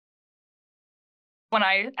when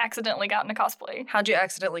I accidentally got into cosplay. How'd you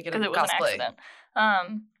accidentally get into cosplay? Because it was an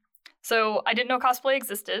accident. So I didn't know cosplay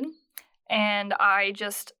existed, and I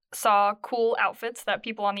just saw cool outfits that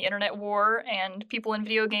people on the internet wore and people in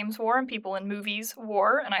video games wore and people in movies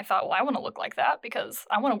wore, and I thought, well, I want to look like that because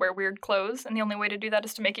I want to wear weird clothes, and the only way to do that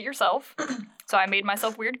is to make it yourself. So I made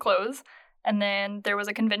myself weird clothes, and then there was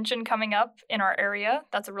a convention coming up in our area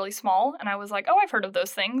that's really small, and I was like, oh, I've heard of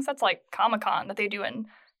those things. That's like Comic-Con that they do in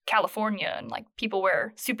California, and like people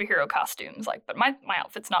wear superhero costumes, like, but my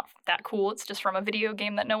outfit's not that cool. It's just from a video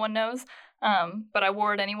game that no one knows. But I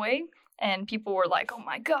wore it anyway. And people were like, oh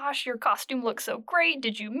my gosh, your costume looks so great.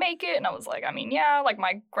 Did you make it? And I was like, I mean, yeah, like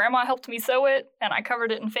my grandma helped me sew it and I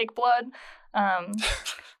covered it in fake blood.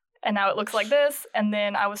 And now it looks like this. And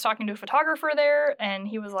then I was talking to a photographer there and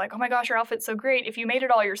he was like, oh my gosh, your outfit's so great. If you made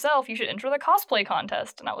it all yourself, you should enter the cosplay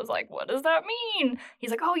contest. And I was like, what does that mean?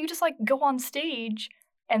 He's like, oh, you just like go on stage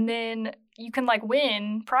and then you can like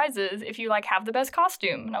win prizes if you like have the best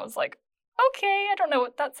costume. And I was like, okay, I don't know,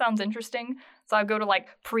 that sounds interesting. So I go to like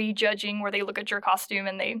pre-judging where they look at your costume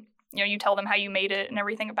and they, you tell them how you made it and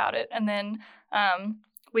everything about it. And then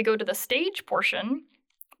we go to the stage portion,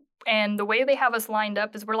 and the way they have us lined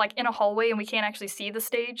up is we're like in a hallway and we can't actually see the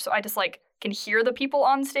stage. So I just like can hear the people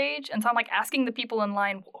on stage. And so I'm like asking the people in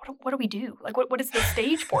line, what do we do? Like, what is the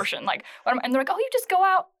stage portion? Like, and they're like, oh, you just go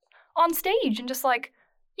out on stage and just like,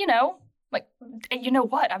 like, you know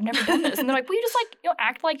what? I've never done this. And they're like, well, you just like,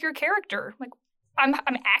 act like your character. Like, I'm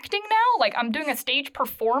acting now? Like, I'm doing a stage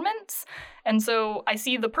performance? And so I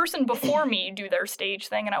see the person before me do their stage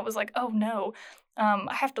thing, and I was like, oh, no.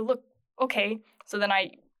 I have to look, okay. So then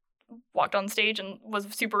I walked on stage and was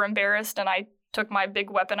super embarrassed, and I took my big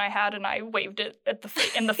weapon I had, and I waved it at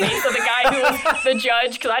in the face of the guy who was the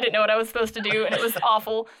judge, because I didn't know what I was supposed to do, and it was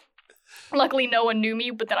awful. Luckily, no one knew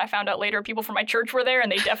me, but then I found out later people from my church were there,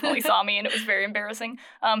 and they definitely saw me, and it was very embarrassing.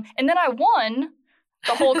 And then I won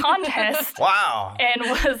the whole contest. Wow. And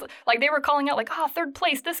was like, they were calling out like, oh, third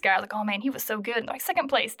place, this guy. I was like, oh man, he was so good. And like, second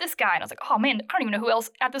place, this guy. And I was like, oh man, I don't even know who else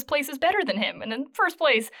at this place is better than him. And then first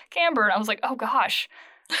place, Camber. And I was like, oh gosh,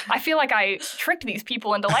 I feel like I tricked these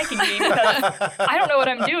people into liking me because I don't know what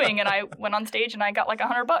I'm doing. And I went on stage and I got like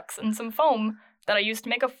 $100 and some foam that I used to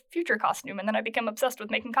make a future costume, and then I became obsessed with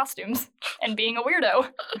making costumes and being a weirdo.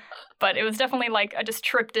 But it was definitely like I just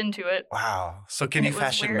tripped into it. Wow. So can you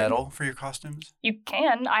fashion metal for your costumes? You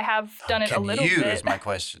can. I have done it a little bit. Can you is my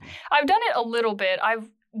question. I've done it a little bit. I've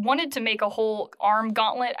wanted to make a whole arm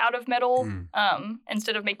gauntlet out of metal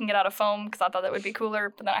instead of making it out of foam because I thought that would be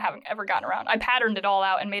cooler, but then I haven't ever gotten around. I patterned it all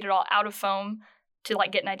out and made it all out of foam to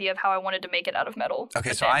like get an idea of how I wanted to make it out of metal.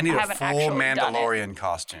 Okay, so I need a full Mandalorian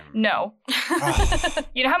costume. No. Oh.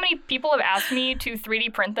 You know how many people have asked me to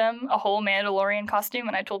 3D print them a whole Mandalorian costume?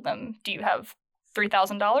 And I told them, do you have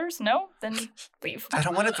 $3,000? No? Then leave. I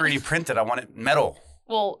don't want it 3D printed. I want it metal.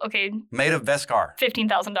 Well, okay. Made of Beskar.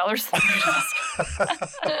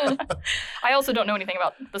 $15,000. I also don't know anything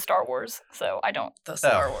about the Star Wars, so I don't. The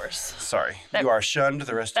Star Wars. Sorry. You are shunned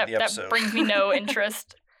the rest of the episode. That brings me no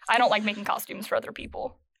interest. I don't like making costumes for other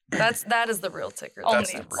people. That is the real ticker.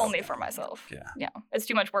 Only for myself. Yeah. It's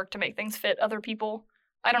too much work to make things fit other people.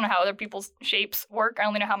 I don't know how other people's shapes work. I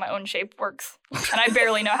only know how my own shape works. And I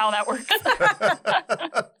barely know how that works.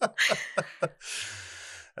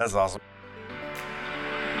 That's awesome.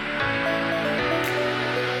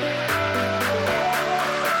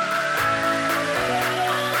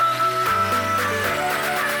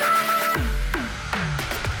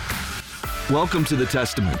 Welcome to The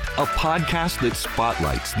Testament, a podcast that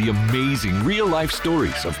spotlights the amazing real-life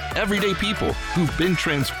stories of everyday people who've been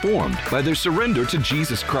transformed by their surrender to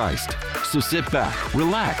Jesus Christ. So sit back,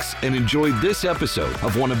 relax, and enjoy this episode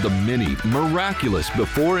of one of the many miraculous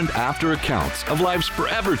before and after accounts of lives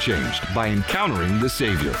forever changed by encountering the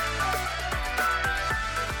Savior.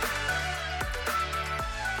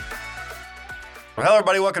 Well, hello,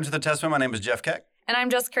 everybody. Welcome to The Testament. My name is Jeff Keck. And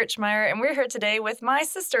I'm Jess Kirchmeier, and we're here today with my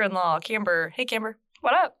sister-in-law, Camber. Hey, Camber.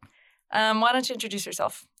 What up? Why don't you introduce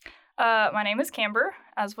yourself? My name is Camber,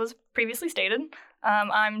 as was previously stated.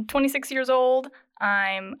 I'm 26 years old.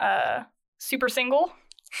 I'm super single.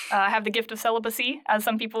 I have the gift of celibacy, as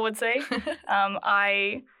some people would say.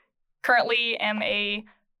 I currently am a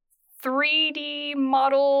 3D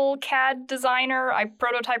model CAD designer. I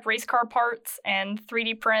prototype race car parts and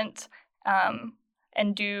 3D print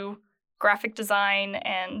and do graphic design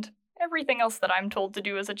and everything else that I'm told to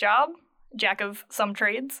do as a job. Jack of some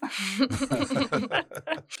trades.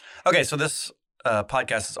 Okay, so this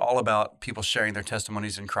podcast is all about people sharing their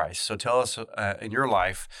testimonies in Christ. So tell us, in your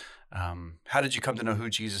life, how did you come to know who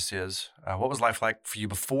Jesus is? What was life like for you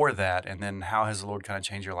before that? And then how has the Lord kind of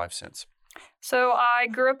changed your life since? So I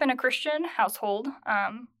grew up in a Christian household.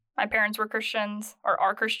 My parents were Christians, or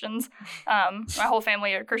are Christians. My whole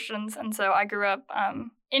family are Christians. And so I grew up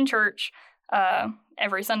in church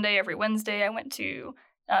every Sunday, every Wednesday. I went to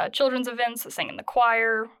children's events, sang in the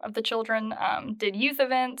choir of the children, did youth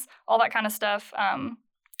events, all that kind of stuff.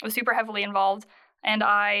 Was super heavily involved. And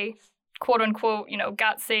I, quote unquote,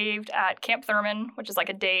 got saved at Camp Thurman, which is like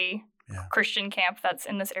a day Christian camp that's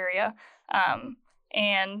in this area.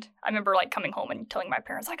 And I remember like coming home and telling my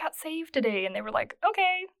parents, I got saved today. And they were like,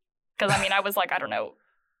 okay. Because I was like, I don't know,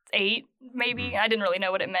 8 maybe. I didn't really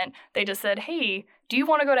know what it meant. They just said, hey, do you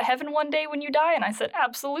want to go to heaven one day when you die? And I said,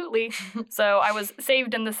 absolutely. So I was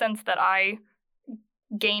saved in the sense that I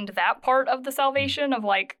gained that part of the salvation of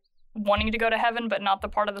like wanting to go to heaven, but not the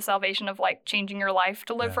part of the salvation of like changing your life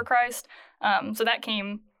to live for Christ. So that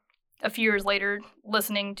came a few years later,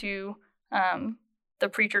 listening to the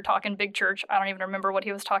preacher talk in big church. I don't even remember what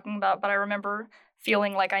he was talking about, but I remember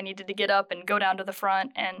feeling like I needed to get up and go down to the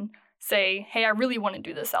front and say, hey, I really want to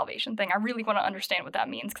do this salvation thing. I really want to understand what that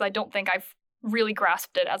means, because I don't think I've really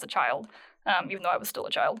grasped it as a child, even though I was still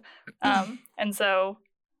a child. And so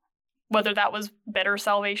whether that was better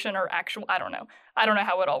salvation or actual, I don't know. I don't know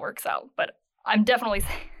how it all works out, but I'm definitely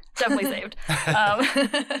saved.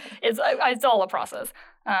 It's all a process.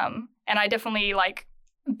 And I definitely like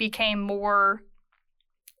became more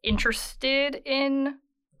interested in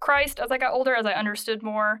Christ as I got older, as I understood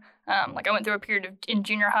more. Like I went through a period in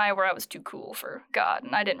junior high where I was too cool for God,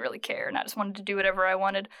 and I didn't really care, and I just wanted to do whatever I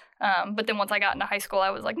wanted. But then once I got into high school, I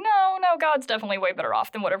was like, no, God's definitely way better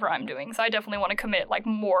off than whatever I'm doing. So I definitely want to commit like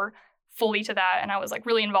more fully to that. And I was like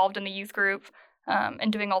really involved in the youth group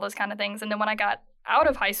and doing all those kind of things. And then when I got out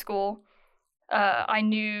of high school, I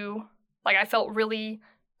knew, like I felt really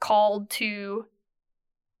called to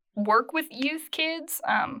work with youth kids.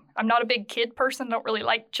 I'm not a big kid person, don't really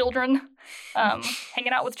like children,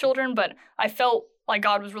 hanging out with children, but I felt like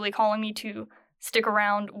God was really calling me to stick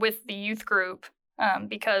around with the youth group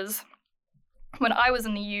because when I was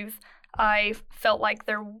in the youth, I felt like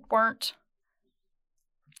there weren't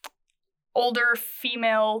older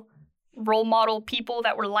female role model people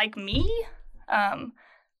that were like me. I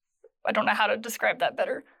don't know how to describe that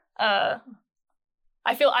better.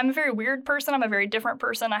 I feel I'm a very weird person. I'm a very different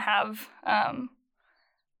person. I have,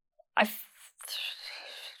 I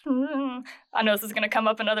know this is going to come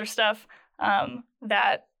up in other stuff,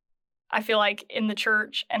 that I feel like in the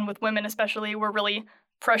church and with women especially, we're really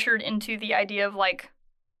pressured into the idea of like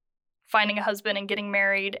finding a husband and getting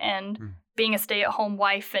married and being a stay-at-home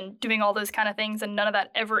wife and doing all those kind of things, and none of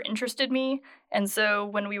that ever interested me. And so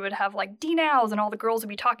when we would have like D-Nows and all the girls would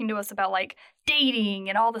be talking to us about like dating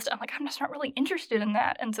and all this stuff, I'm like, I'm just not really interested in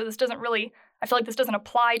that. And so this doesn't really, I feel like this doesn't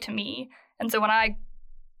apply to me. And so when I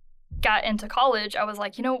got into college, I was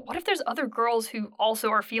like, what if there's other girls who also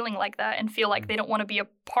are feeling like that and feel like they don't want to be a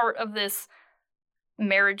part of this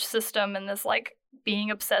marriage system and this like being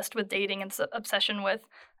obsessed with dating and obsession with,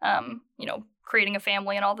 creating a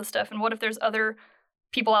family and all this stuff. And what if there's other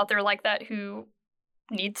people out there like that who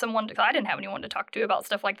need someone to, I didn't have anyone to talk to about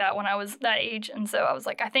stuff like that when I was that age. And so I was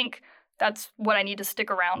like, I think that's what I need to stick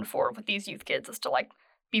around for with these youth kids, is to like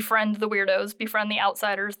befriend the weirdos, befriend the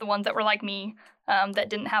outsiders, the ones that were like me, that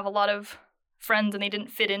didn't have a lot of friends and they didn't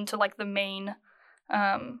fit into like the main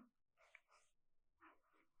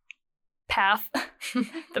path,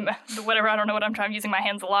 the whatever, I don't know what I'm trying, using my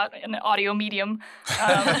hands a lot in the audio medium.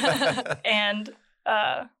 And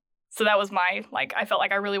so that was my, like, I felt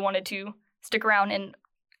like I really wanted to stick around and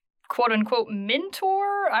quote unquote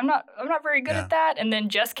mentor. I'm not very good at that. And then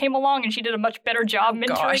Jess came along and she did a much better job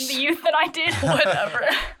mentoring the youth than I did. Whatever.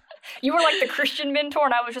 You were like the Christian mentor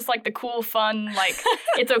and I was just like the cool, fun, like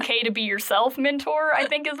it's okay to be yourself mentor, I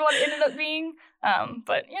think is what it ended up being.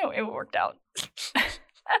 But it worked out.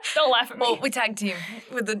 Don't laugh at me. Well, we tag team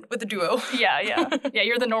with the duo. Yeah.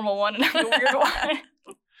 You're the normal one and I'm the weird one.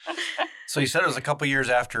 So you said it was a couple years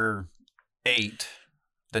after 8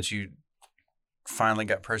 that you finally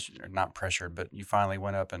got not pressured, but you finally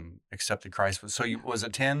went up and accepted Christ. So was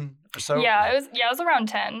it 10 or so? Yeah, it was around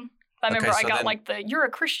 10. I remember I got like the "You're a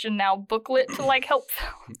Christian Now" booklet to like help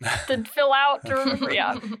to fill out to remember.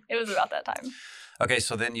 Yeah, it was about that time. Okay,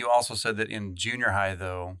 so then you also said that in junior high,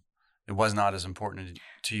 though, it was not as important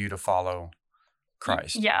to you to follow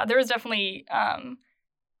Christ. Yeah, there was definitely,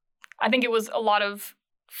 I think it was a lot of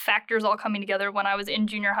factors all coming together. When I was in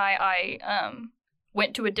junior high, I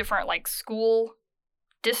went to a different like school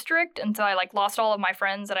district, and so I like lost all of my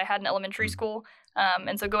friends that I had in elementary school.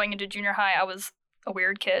 And so going into junior high, I was a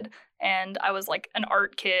weird kid, and I was like an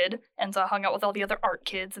art kid, and so I hung out with all the other art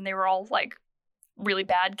kids, and they were all like really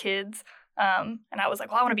bad kids. And I was like,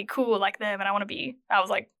 well, I want to be cool like them. And I was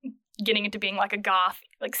like getting into being like a goth,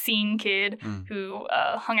 like scene kid who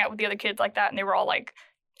hung out with the other kids like that. And they were all like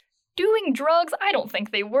doing drugs. I don't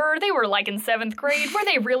think they were. They were like in 7th grade. Were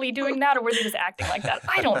they really doing that, or were they just acting like that?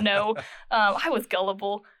 I don't know. I was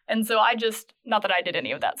gullible. And so not that I did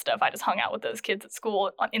any of that stuff. I just hung out with those kids at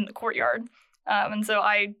school in the courtyard. And so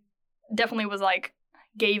I definitely was like,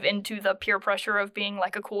 gave into the peer pressure of being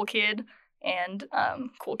like a cool kid, and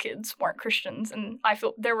cool kids weren't Christians. And I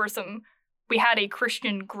feel we had a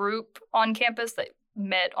Christian group on campus that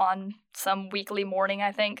met on some weekly morning,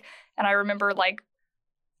 I think. And I remember like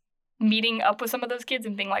meeting up with some of those kids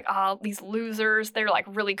and being like, these losers, they're like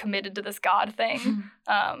really committed to this God thing.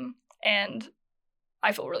 And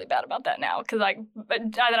I feel really bad about that now, because then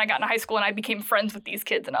I got into high school and I became friends with these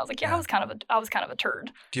kids, and I was like, I was kind of a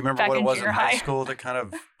turd. Do you remember what it was in high school that kind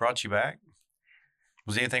of brought you back?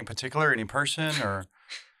 Was it anything particular, any person, or?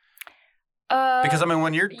 Because I mean,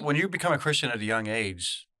 when you become a Christian at a young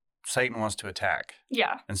age, Satan wants to attack.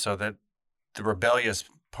 Yeah. And so that the rebellious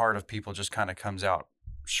part of people just kind of comes out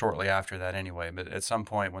shortly after that anyway. But at some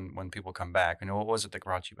point when people come back, what was it that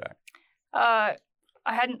brought you back?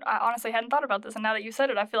 I honestly hadn't thought about this, and now that you said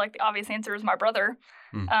it, I feel like the obvious answer is my brother.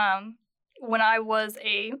 When I was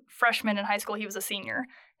a freshman in high school, he was a senior,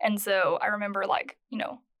 and so I remember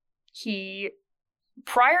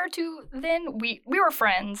prior to then, we were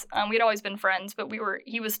friends. We'd always been friends, but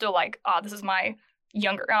he was still like, this is my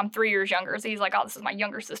I'm 3 years younger, so he's like, this is my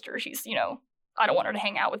younger sister. She's, I don't want her to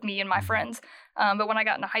hang out with me and my friends. But when I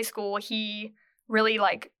got into high school, he really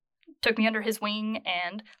took me under his wing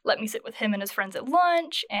and let me sit with him and his friends at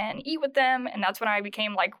lunch and eat with them. And that's when I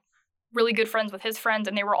became really good friends with his friends,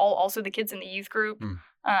 and they were all also the kids in the youth group.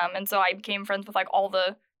 And so I became friends with all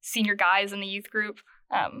the senior guys in the youth group.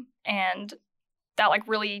 And that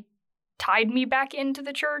really tied me back into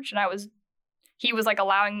the church. And he was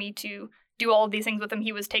allowing me to do all of these things with him.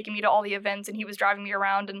 He was taking me to all the events, and he was driving me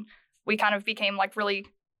around, and we kind of became really,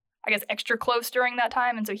 I guess, extra close during that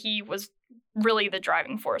time. And so he was really the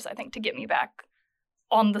driving force, I think, to get me back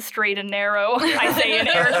on the straight and narrow, I say in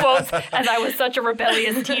air quotes, as I was such a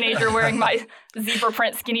rebellious teenager wearing my zebra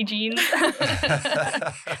print skinny jeans.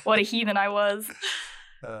 What a heathen I was.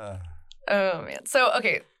 Oh, man. So,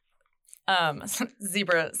 okay.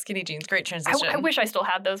 Zebra skinny jeans, great transition. I wish I still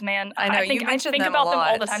had those, man. I know, I you mentioned think them about a them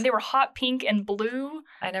lot. all the time. They were hot pink and blue.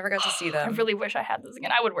 I never got to see them. I really wish I had those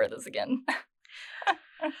again. I would wear those again.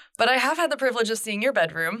 But I have had the privilege of seeing your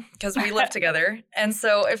bedroom because we live together. And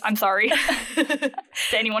so I'm sorry to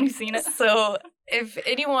anyone who's seen it. So if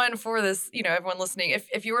anyone for this, everyone listening,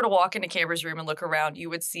 if you were to walk into Camber's room and look around,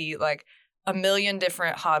 you would see a million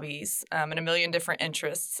different hobbies and a million different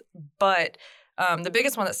interests. But the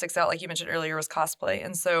biggest one that sticks out, like you mentioned earlier, was cosplay.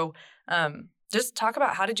 And so just talk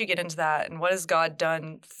about, how did you get into that, and what has God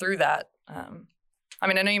done through that?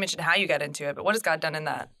 I know you mentioned how you got into it, but what has God done in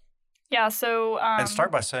that? Yeah, so... and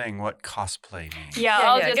start by saying what cosplay means. Yeah,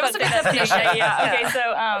 I'll just give us a good definition. definition. Yeah, okay,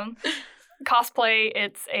 so cosplay,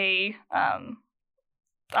 it's a...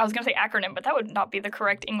 I was going to say acronym, but that would not be the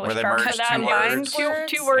correct English term for that.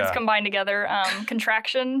 Two words combined together.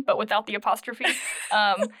 Contraction, but without the apostrophe.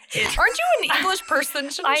 Aren't you an English person?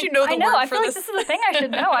 Shouldn't you know the word for this? I feel like this is the thing I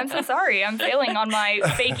should know. I'm so sorry. I'm failing on my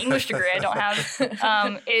fake English degree I don't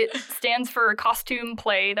have. It stands for costume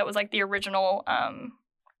play. That was the original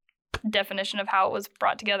definition of how it was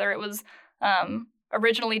brought together. It was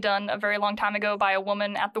originally done a very long time ago by a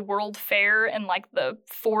woman at the World Fair in the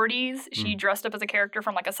 40s. She dressed up as a character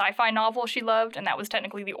from a sci-fi novel she loved, and that was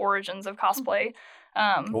technically the origins of cosplay.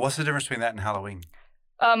 Well, what's the difference between that and Halloween?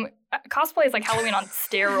 Cosplay is like Halloween on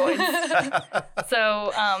steroids.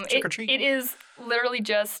 So it is literally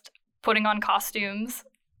just putting on costumes.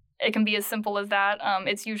 It can be as simple as that.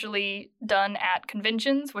 It's usually done at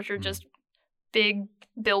conventions, which are just big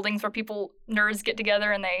buildings where nerds get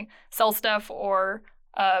together and they sell stuff or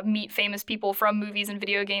meet famous people from movies and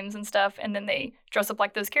video games and stuff, and then they dress up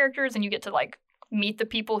like those characters, and you get to meet the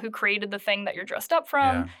people who created the thing that you're dressed up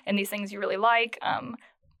from and these things you really like.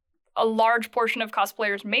 A large portion of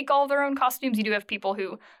cosplayers make all their own costumes. You do have people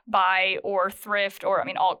who buy or thrift, or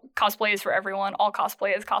all cosplay is for everyone. All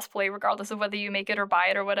cosplay is cosplay regardless of whether you make it or buy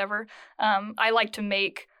it or whatever. I like to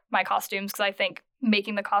make my costumes because I think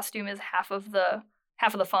making the costume is half of the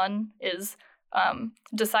fun, is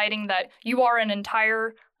deciding that you are an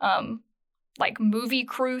entire movie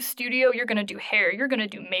crew studio. You're going to do hair, you're going to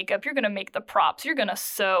do makeup, you're going to make the props, you're going to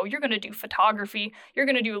sew, you're going to do photography, you're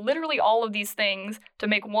going to do literally all of these things to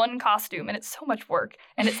make one costume, and it's so much work.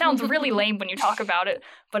 And it sounds really lame when you talk about it,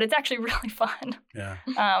 but it's actually really fun. Yeah.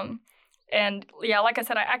 And yeah, like I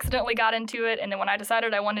said, I accidentally got into it. And then when I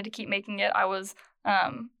decided I wanted to keep making it, it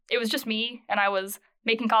was just me. And I was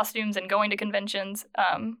making costumes and going to conventions.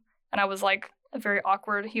 And I was like a very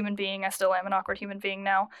awkward human being. I still am an awkward human being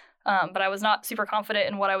now. But I was not super confident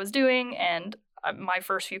in what I was doing. And my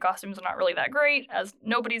first few costumes are not really that great, as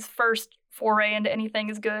nobody's first foray into anything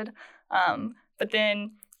is good. But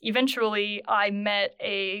then eventually I met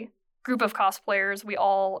a group of cosplayers. We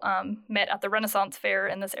all met at the Renaissance Fair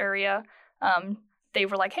in this area. They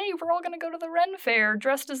were like, hey, we're all going to go to the Ren Fair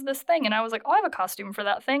dressed as this thing. And I was like, oh, I have a costume for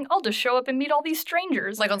that thing. I'll just show up and meet all these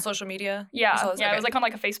strangers. Like on social media? Yeah. It was like on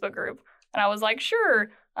like a Facebook group. And I was like, sure.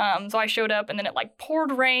 So I showed up and then it like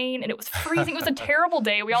poured rain and it was freezing. It was a terrible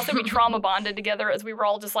day. We trauma bonded together as we were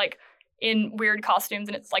all just like in weird costumes.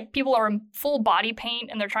 And it's like people are in full body paint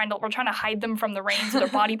and we're trying to hide them from the rain so their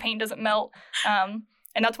body paint doesn't melt. And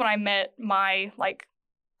that's when I met my like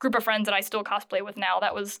group of friends that I still cosplay with now.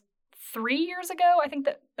 That was 3 years ago. I think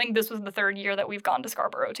this was the third year that we've gone to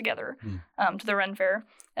Scarborough together to the Ren Fair.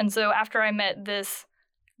 And so after I met this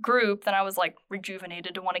group, then I was like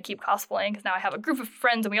rejuvenated to want to keep cosplaying because now I have a group of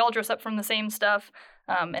friends and we all dress up from the same stuff.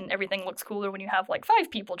 And everything looks cooler when you have like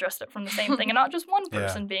 5 people dressed up from the same thing and not just one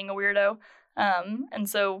person being a weirdo. And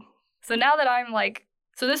so now that I'm like,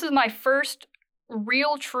 so this is my first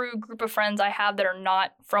real true group of friends I have that are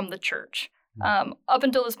not from the church. Up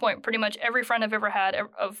until this point, pretty much every friend I've ever had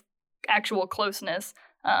of actual closeness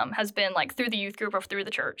has been like through the youth group or through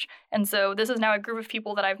the church. And so this is now a group of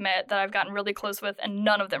people that I've met that I've gotten really close with, and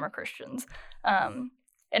none of them are Christians. And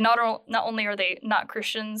not only are they not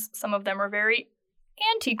Christians, some of them are very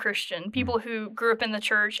anti-Christian, people who grew up in the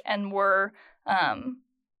church and were,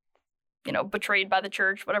 betrayed by the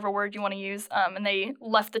church, whatever word you want to use. And they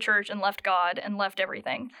left the church and left God and left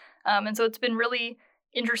everything. And so it's been really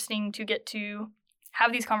interesting to get to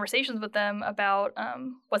have these conversations with them about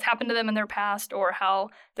what's happened to them in their past, or how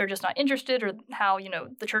they're just not interested, or how,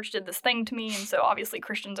 the church did this thing to me. And so obviously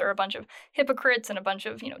Christians are a bunch of hypocrites and a bunch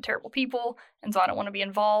of, terrible people. And so I don't want to be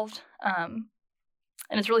involved. And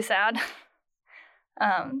it's really sad.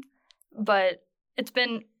 But it's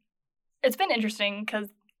been interesting because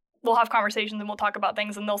we'll have conversations and we'll talk about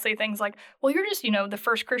things and they'll say things like, well, you're just, the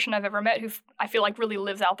first Christian I've ever met who I feel like really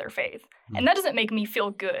lives out their faith. And that doesn't make me feel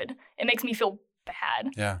good. It makes me feel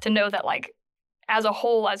bad to know that, like, as a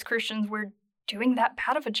whole, as Christians, we're doing that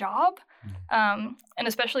bad of a job. And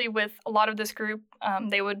especially with a lot of this group,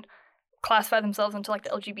 they would classify themselves into like the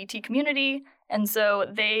LGBT community. And so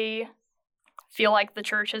they feel like the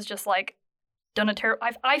church has just like done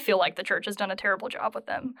I feel like the church has done a terrible job with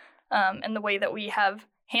them. And the way that we have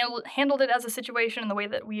handled it as a situation, and the way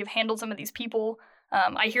that we have handled some of these people.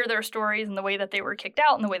 I hear their stories and the way that they were kicked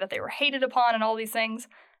out and the way that they were hated upon and all these things.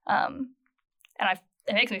 And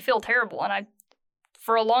it makes me feel terrible. And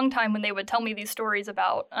for a long time, when they would tell me these stories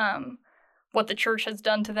about what the church has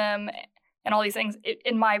done to them and all these things,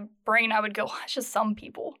 in my brain, I would go, that's just some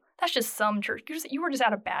people. That's just some church. You were just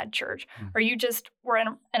at a bad church, or you just were in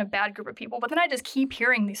a bad group of people. But then I just keep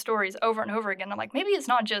hearing these stories over and over again. I'm like, maybe it's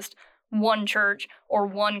not just one church or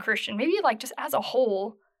one Christian. Maybe like just as a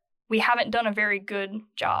whole, we haven't done a very good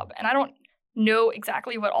job. And I don't know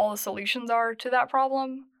exactly what all the solutions are to that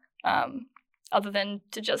problem. Other than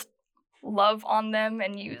to just love on them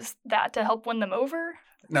and use that to help win them over.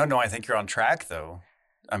 No, I think you're on track, though.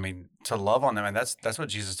 I mean, to love on them, and that's what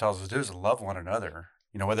Jesus tells us to do, is to love one another,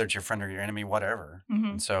 whether it's your friend or your enemy, whatever.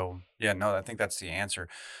 And so, I think that's the answer.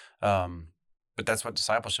 But that's what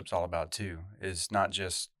discipleship's all about, too, is not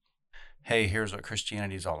just, hey, here's what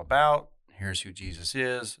Christianity is all about. Here's who Jesus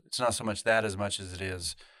is. It's not so much that as much as it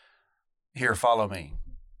is, here, follow me.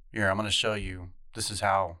 Here, I'm going to show you this is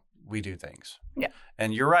how we do things. Yeah.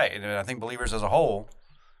 And you're right. And I think believers as a whole,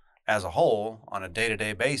 on a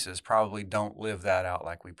day-to-day basis, probably don't live that out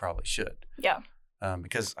like we probably should. Yeah.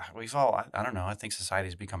 Because we've all, I don't know, I think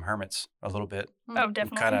society's become hermits a little bit. Oh,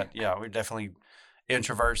 definitely. We're definitely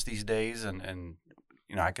introverts these days. And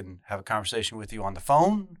I can have a conversation with you on the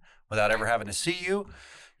phone without ever having to see you.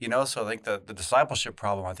 So I think the discipleship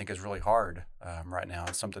problem, I think, is really hard right now.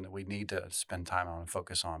 It's something that we need to spend time on and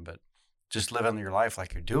focus on. But just living your life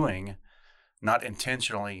like you're doing, not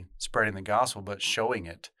intentionally spreading the gospel, but showing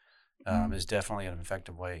it is definitely an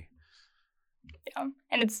effective way. Yeah.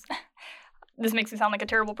 And this makes me sound like a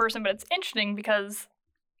terrible person, but it's interesting because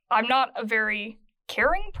I'm not a very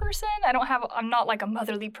caring person. I'm not like a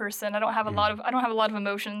motherly person. I don't have a lot of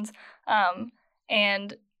emotions.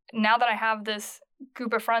 And now that I have this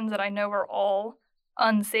group of friends that I know are all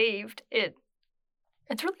unsaved, it's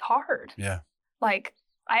really hard. Yeah. Like,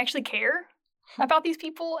 I actually care about these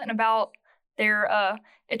people and about their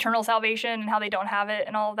eternal salvation and how they don't have it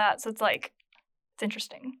and all of that. So it's like, it's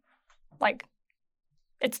interesting. Like,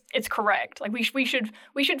 it's correct. Like we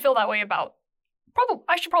should feel that way about.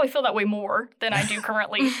 I should probably feel that way more than I do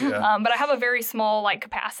currently. Yeah. But I have a very small like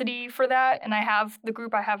capacity for that, and I have the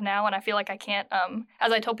group I have now, and I feel like I can't.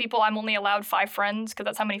 As I tell people, I'm only allowed 5 friends because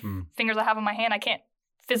that's how many fingers I have in my hand. I can't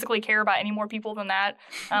physically care about any more people than that.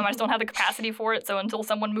 I just don't have the capacity for it. So until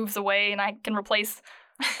someone moves away and I can replace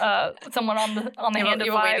someone on the hand of 5.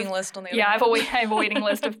 You have a waiting list on the other I hand. have a waiting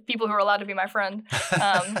list of people who are allowed to be my friend.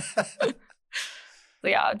 So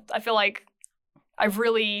yeah, I feel like I've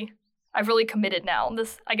really committed now.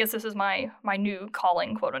 I guess this is my new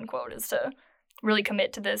calling, quote unquote, is to really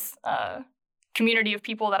commit to this community of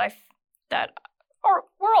people we're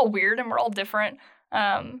all weird and we're all different.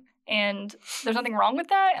 And there's nothing wrong with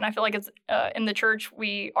that. And I feel like it's in the church,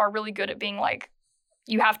 we are really good at being like,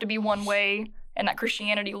 you have to be one way, and that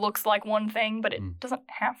Christianity looks like one thing, but it doesn't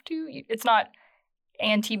have to. It's not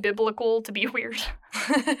anti-biblical to be weird.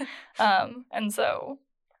 And so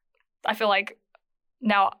I feel like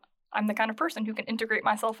now I'm the kind of person who can integrate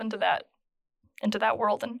myself into that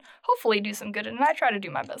world and hopefully do some good. And I try to do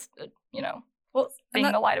my best at,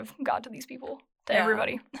 being the light of God to these people, to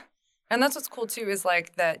everybody. And that's what's cool too, is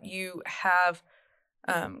like that you have,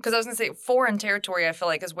 because I was gonna say foreign territory, I feel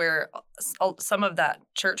like is where some of that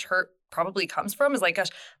church hurt probably comes from, is like, gosh,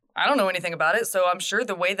 I don't know anything about it. So I'm sure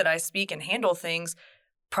the way that I speak and handle things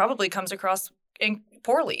probably comes across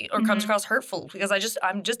poorly or comes across hurtful because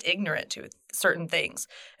I'm just ignorant to certain things.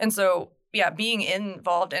 And so, yeah, being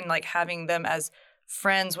involved and like having them as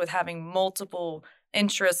friends with having multiple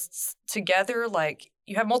interests together, like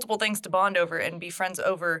you have multiple things to bond over and be friends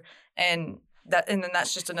over, and then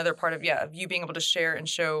that's just another part of you being able to share and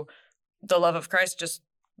show the love of Christ.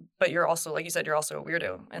 But you're also, like you said, you're also a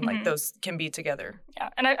weirdo, and like those can be together. Yeah,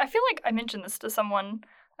 and I feel like I mentioned this to someone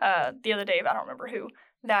the other day, but I don't remember who.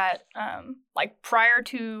 That like prior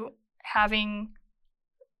to having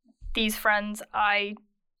these friends, I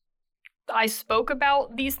spoke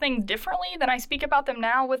about these things differently than I speak about them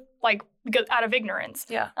now, with like because out of ignorance.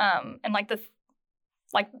 Yeah. And like the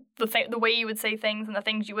way you would say things and the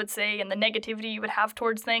things you would say and the negativity you would have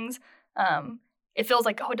towards things. It feels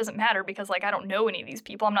like, it doesn't matter because like I don't know any of these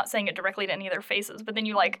people. I'm not saying it directly to any of their faces, but then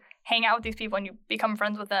you like hang out with these people and you become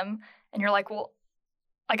friends with them, and you're like, well,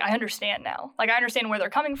 like I understand now. Like I understand where they're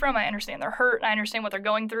coming from. I understand their hurt. And I understand what they're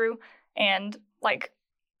going through, and like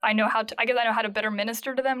I know how to better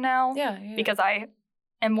minister to them now. Yeah. Because I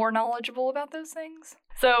am more knowledgeable about those things.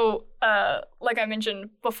 So, like I mentioned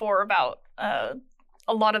before about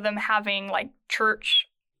a lot of them having like church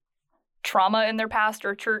trauma in their past,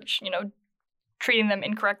 or church, treating them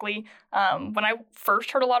incorrectly. When I first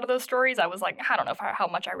heard a lot of those stories, I was like, I don't know how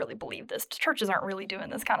much I really believe this. Churches aren't really doing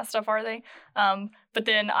this kind of stuff, are they? But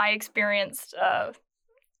then I experienced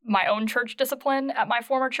my own church discipline at my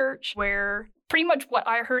former church, where pretty much what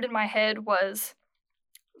I heard in my head was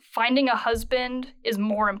finding a husband is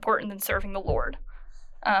more important than serving the Lord.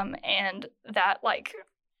 And that, like,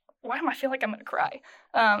 why do I feel like I'm going to cry?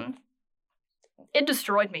 It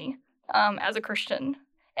destroyed me as a Christian.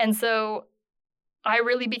 And so I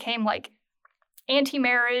really became like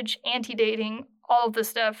anti-marriage, anti-dating, all of this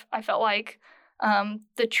stuff. I felt like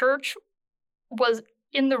the church was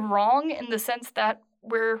in the wrong in the sense that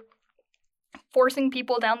we're forcing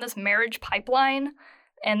people down this marriage pipeline,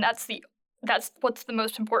 and that's what's the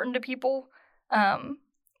most important to people.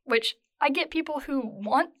 Which I get people who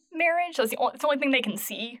want marriage. It's the only thing they can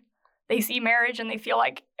see. They see marriage and they feel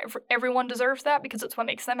like everyone deserves that because it's what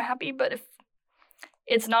makes them happy. But if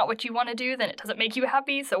it's not what you want to do, then it doesn't make you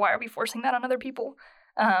happy. So why are we forcing that on other people?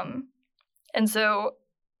 And so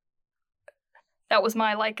that was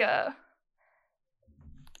my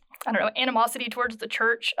animosity towards the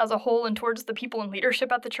church as a whole and towards the people in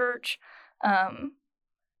leadership at the church.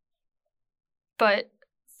 But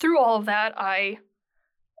through all of that, I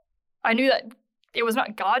knew that it was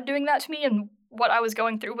not God doing that to me, and what I was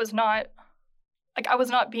going through was not, like, I was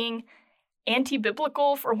not being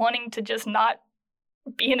anti-biblical for wanting to just not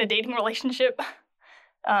be in a dating relationship.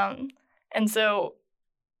 And so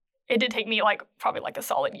it did take me probably a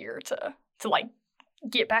solid year to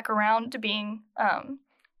get back around to being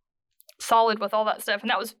solid with all that stuff.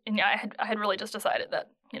 And I had really just decided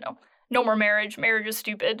that, no more marriage is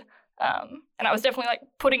stupid. And I was definitely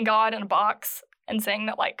putting God in a box and saying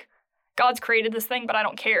that God's created this thing, but I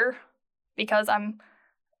don't care because I'm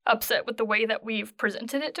upset with the way that we've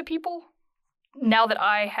presented it to people. Now that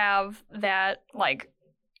I have that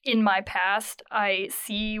in my past, I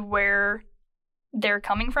see where they're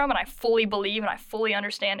coming from, and I fully believe and I fully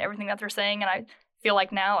understand everything that they're saying, and I feel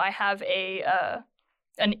like now I have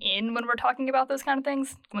an in when we're talking about those kind of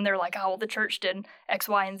things. When they're like, oh, well, the church did X,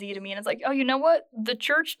 Y, and Z to me. And it's like, oh, you know what? The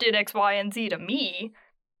church did X, Y, and Z to me.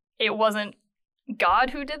 It wasn't God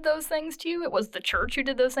who did those things to you. It was the church who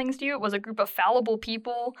did those things to you. It was a group of fallible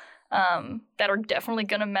people that are definitely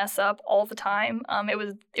going to mess up all the time. It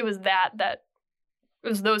was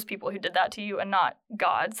those people who did that to you and not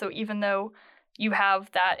God. So even though you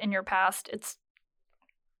have that in your past,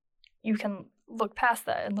 you can look past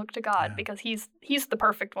that and look to God because he's the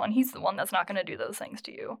perfect one. He's the one that's not going to do those things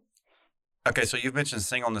to you. Okay, so you've mentioned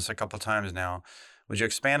singleness a couple of times now. Would you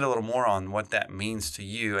expand a little more on what that means to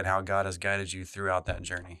you and how God has guided you throughout that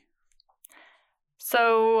journey?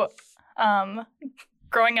 So,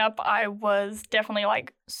 growing up, I was definitely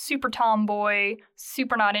like super tomboy,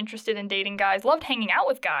 super not interested in dating guys, loved hanging out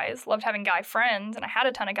with guys, loved having guy friends, and I had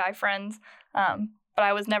a ton of guy friends, but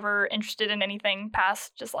I was never interested in anything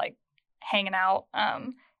past just like hanging out,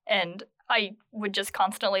 and I would just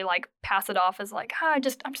constantly like pass it off as like, I'm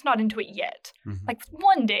just not into it yet. Mm-hmm. Like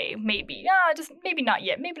one day maybe, just maybe not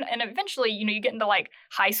yet, maybe not. And eventually, you get into like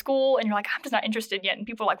high school and you're like, I'm just not interested yet, and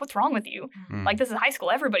people are like, what's wrong with you? Mm-hmm. Like this is high school,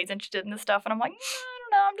 everybody's interested in this stuff, and I'm like, I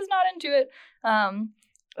don't know, I'm just not into it. And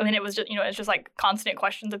then it was just it's just like constant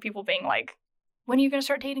questions of people being like, when are you gonna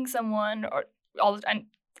start dating someone? Or all this, and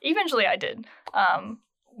eventually I did.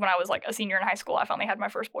 When I was like a senior in high school, I finally had my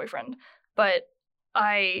first boyfriend, but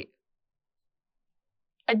I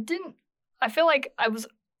feel like I was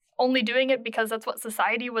only doing it because that's what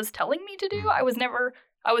society was telling me to do. I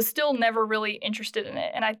was still never really interested in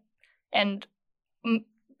it. And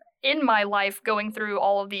in my life going through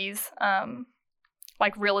all of these,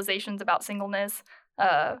 like realizations about singleness,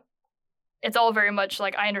 it's all very much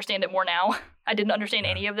like I understand it more now. I didn't understand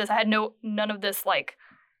any of this. I had none of this like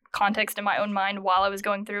context in my own mind while I was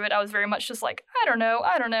going through it. I was very much just like, I don't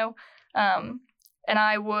know. And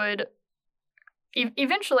I would,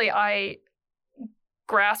 eventually I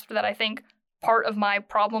grasped that I think part of my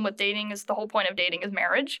problem with dating is the whole point of dating is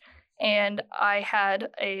marriage. And I had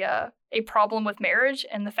a problem with marriage,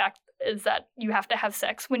 and the fact is that you have to have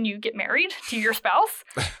sex when you get married to your spouse.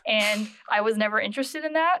 And I was never interested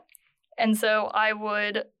in that. And so I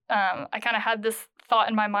kind of had this thought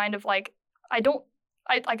in my mind of like, I'm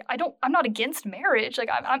not against marriage. Like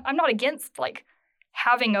I'm not against like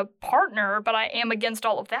having a partner, but I am against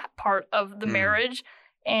all of that part of the marriage.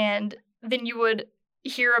 And then you would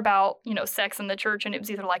hear about, sex in the church, and it was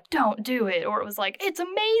either like, don't do it, or it was like, it's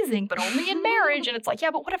amazing, but only in marriage. And it's like, yeah,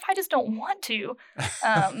 but what if I just don't want to?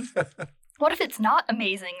 What if it's not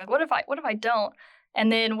amazing? Like, what if I don't?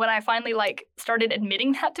 And then when I finally like started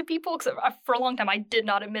admitting that to people, because for a long time I did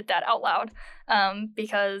not admit that out loud,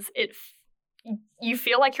 because you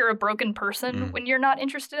feel like you're a broken person when you're not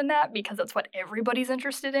interested in that, because that's what everybody's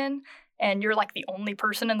interested in, and you're like the only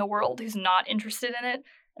person in the world who's not interested in it.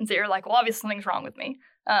 And so you're like, well, obviously something's wrong with me,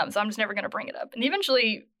 so I'm just never going to bring it up. And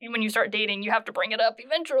eventually, when you start dating, you have to bring it up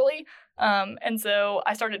eventually. And so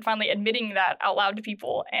I started finally admitting that out loud to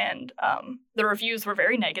people, and the reviews were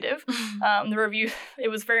very negative. It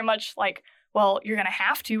was very much like, well, you're going to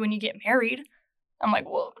have to when you get married. I'm like,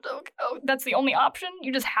 well, that's the only option?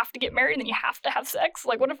 You just have to get married and then you have to have sex?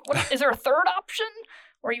 Like, what if is there a third option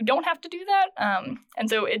where you don't have to do that? And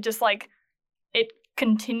so it just like, it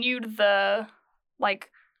continued the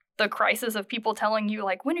crisis of people telling you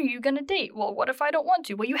like, when are you going to date? Well, what if I don't want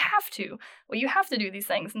to? Well, you have to. Well, you have to do these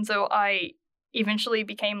things. And so I eventually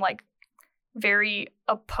became like very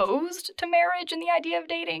opposed to marriage and the idea of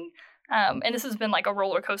dating. And this has been like a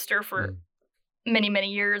roller coaster for many,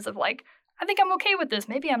 many years of like, I think I'm okay with this.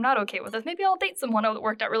 Maybe I'm not okay with this. Maybe I'll date someone that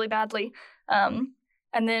worked out really badly. And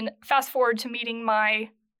then fast forward to meeting my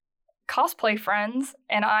cosplay friends,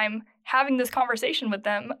 and I'm having this conversation with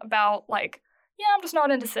them about like, yeah, I'm just not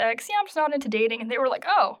into sex. Yeah, I'm just not into dating. And they were like,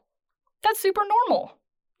 oh, that's super normal.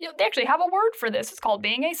 They actually have a word for this. It's called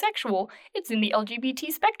being asexual. It's in the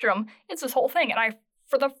LGBT spectrum. It's this whole thing. And I,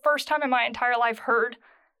 for the first time in my entire life, heard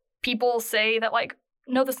people say that like,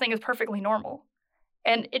 no, this thing is perfectly normal.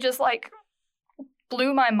 And it just like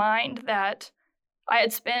blew my mind that I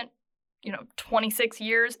had spent, 26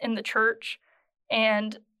 years in the church,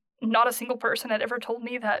 and not a single person had ever told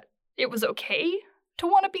me that it was okay to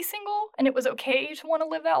want to be single and it was okay to want to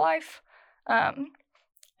live that life. And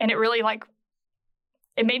it really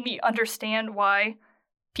it made me understand why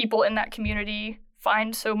people in that community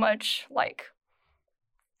find so much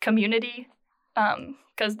community,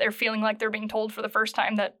 because they're feeling like they're being told for the first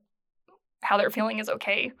time that how they're feeling is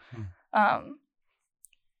okay.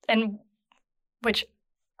 And which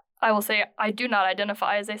I will say, I do not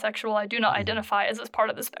identify as asexual. I do not identify as this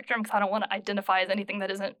part of the spectrum, because I don't want to identify as anything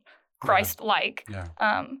that isn't Christ-like.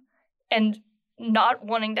 Yeah. And not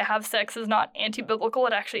wanting to have sex is not anti-biblical.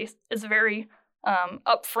 It actually is very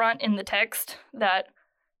upfront in the text that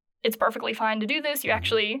it's perfectly fine to do this. You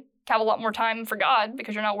actually have a lot more time for God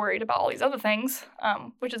because you're not worried about all these other things,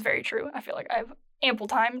 which is very true. I feel like I have ample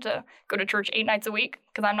time to go to church 8 nights a week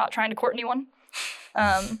because I'm not trying to court anyone.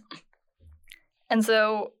 And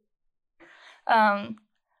so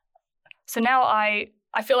now I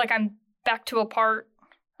feel like I'm back to a part.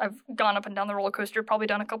 I've gone up and down the roller coaster, probably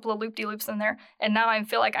done a couple of loop-de-loops in there, and now I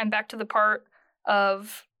feel like I'm back to the part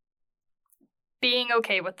of being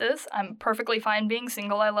okay with this. I'm perfectly fine being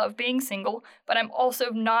single. I love being single, but I'm also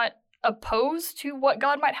not opposed to what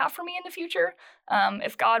God might have for me in the future.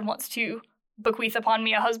 If God wants to bequeath upon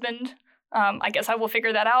me a husband, I guess I will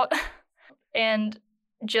figure that out. And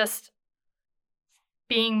just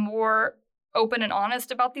being more open and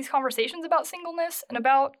honest about these conversations about singleness and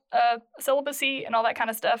about celibacy and all that kind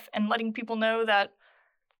of stuff, and letting people know that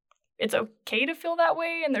it's okay to feel that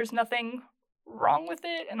way and there's nothing wrong with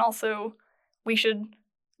it. And also we should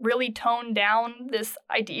really tone down this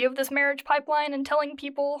idea of this marriage pipeline and telling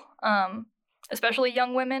people, especially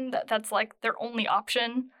young women, that that's like their only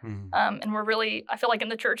option. And we're really, I feel like in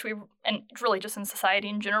the church, and really just in society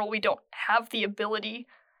in general, we don't have the ability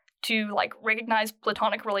to like recognize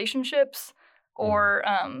platonic relationships or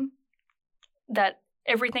that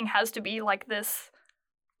everything has to be like this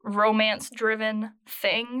romance-driven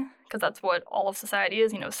thing, because that's what all of society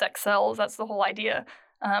is. Sex sells. That's the whole idea.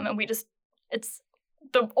 And it's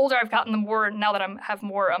the older I've gotten, the more now that I have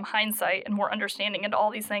more hindsight and more understanding into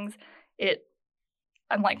all these things,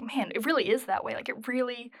 I'm like, man, it really is that way. Like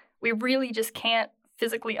we really just can't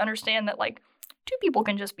physically understand that like two people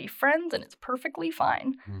can just be friends and it's perfectly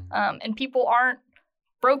fine. And people aren't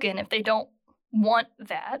broken if they don't want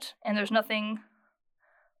that. And there's nothing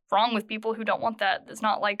wrong with people who don't want that. It's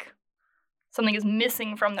not like something is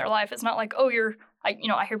missing from their life. It's not like, oh,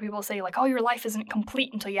 I hear people say like, oh, your life isn't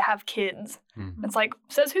complete until you have kids. It's like,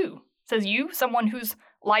 says who? Says you, someone whose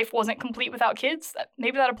life wasn't complete without kids?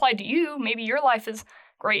 Maybe that applied to you. Maybe your life is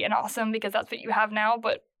great and awesome because that's what you have now,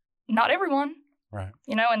 but not everyone. Right.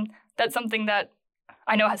 And that's something that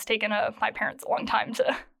I know has taken my parents a long time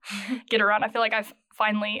to get around. I feel like I've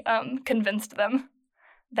finally convinced them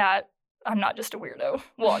that I'm not just a weirdo.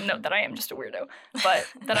 Well, no, that I am just a weirdo, but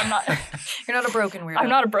that I'm not. You're not a broken weirdo. I'm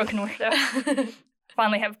not a broken weirdo.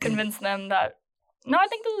 Finally have convinced them that, no, I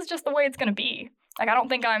think this is just the way it's going to be. Like, I don't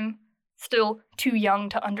think I'm still too young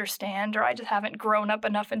to understand, or I just haven't grown up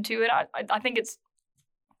enough into it. I think it's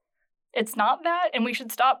not that, and we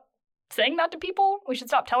should stop saying that to people. We should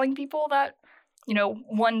stop telling people that,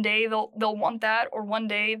 one day they'll want that, or one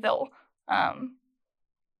day they'll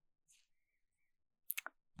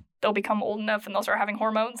become old enough and they'll start having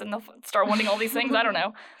hormones and they'll start wanting all these things. I don't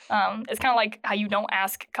know. It's kind of like how you don't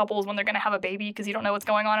ask couples when they're going to have a baby because you don't know what's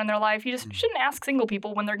going on in their life. You just shouldn't ask single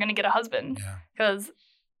people when they're going to get a husband because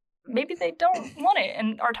maybe they don't want it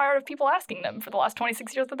and are tired of people asking them for the last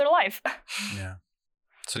 26 years of their life. Yeah.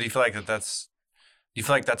 So do you feel like that's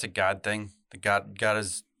a God thing? That God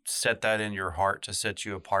has set that in your heart to set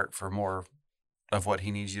you apart for more of what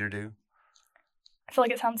he needs you to do? I feel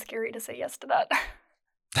like it sounds scary to say yes to that.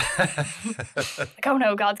 Like, oh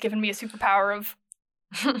no, God's given me a superpower of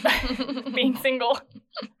being single.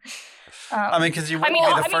 Because you wouldn't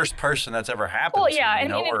be the first person that's ever happened to. Yeah,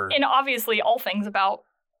 and obviously all things about,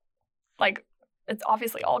 like, it's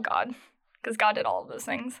obviously all God, because God did all of those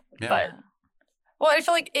things. Yeah. But, well, I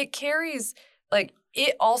feel like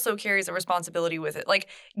it also carries a responsibility with it. Like,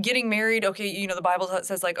 getting married, okay, the Bible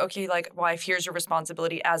says, like, okay, like, wife, here's your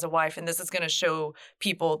responsibility as a wife, and this is going to show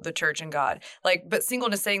people the church and God. Like, but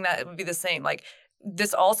singleness, saying that, it would be the same. Like,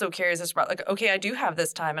 this also carries this, like, okay, I do have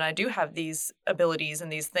this time, and I do have these abilities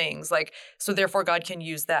and these things. Like, so therefore God can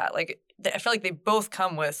use that. Like, I feel like they both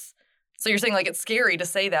come with, so you're saying, like, it's scary to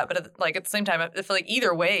say that, but at the same time, I feel like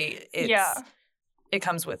either way, it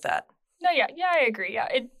comes with that. No, yeah, I agree. Yeah,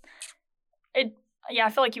 I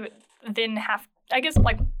feel like you would then have, I guess,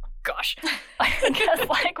 like, gosh. I guess,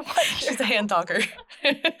 like, what? She's a hand talker.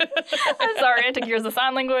 I'm sorry, I took years of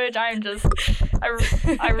sign language. I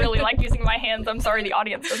really like using my hands. I'm sorry the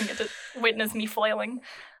audience doesn't get to witness me flailing.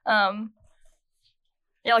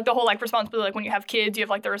 Yeah, like, the whole, like, responsibility, like, when you have kids, you have,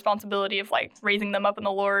 like, the responsibility of, like, raising them up in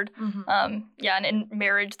the Lord. And in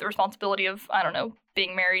marriage, the responsibility of, I don't know,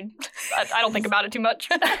 being married. I don't think about it too much.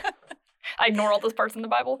 I ignore all those parts in the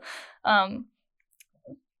Bible.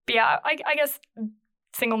 But yeah, I guess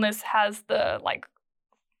singleness has the, like,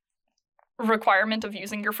 requirement of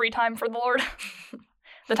using your free time for the Lord.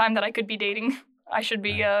 The time that I could be dating, I should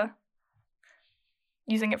be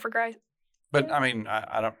using it for Christ. But, I mean,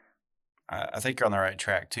 I don't I think you're on the right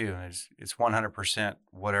track too. And it's 100%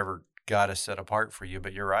 whatever God has set apart for you.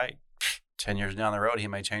 But you're right. 10 years down the road, he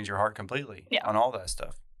may change your heart completely on all that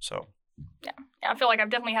stuff. So yeah, I feel like I've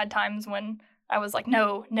definitely had times when I was like,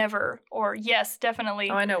 no, never, or yes, definitely.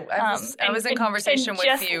 Oh, I know. I was in conversation with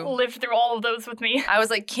Jess you. Lived through all of those with me. I was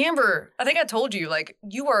like, Camber, I think I told you, like,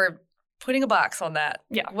 you are putting a box on that.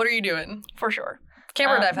 Yeah. What are you doing? For sure.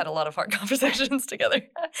 Camber and I have had a lot of hard conversations together.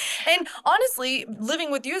 And honestly,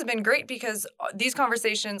 living with you has been great because these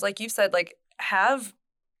conversations, like you've said, like, have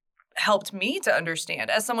helped me to understand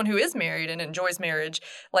as someone who is married and enjoys marriage,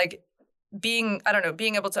 like being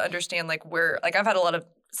able to understand like where, like I've had a lot of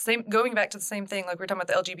going back to the same thing, like we were talking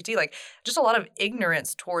about the LGBT, like just a lot of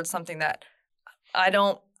ignorance towards something that I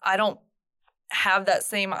don't have that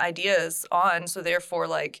same ideas on. So therefore,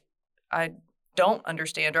 like I don't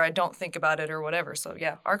understand or I don't think about it or whatever. So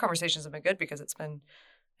yeah, our conversations have been good because it's been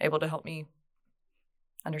able to help me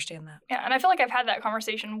understand that. Yeah, and I feel like I've had that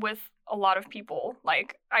conversation with a lot of people.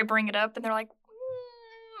 Like I bring it up and they're like,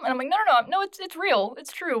 and I'm like, no, it's real.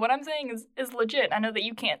 It's true. What I'm saying is legit. I know that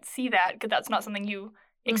you can't see that because that's not something you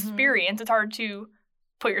experience. It's hard to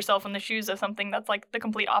put yourself in the shoes of something that's like the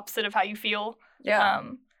complete opposite of how you feel. Yeah.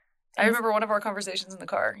 I remember one of our conversations in the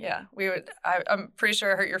car. Yeah. I'm pretty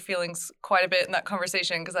sure I hurt your feelings quite a bit in that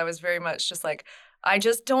conversation because I was very much just like, I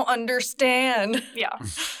just don't understand. Yeah.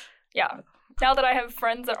 Yeah. Now that I have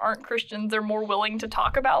friends that aren't Christians, they're more willing to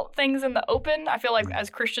talk about things in the open. I feel like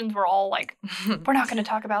as Christians, we're all like, we're not going to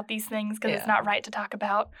talk about these things because it's not right to talk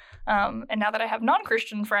about. And now that I have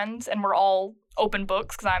non-Christian friends and we're all open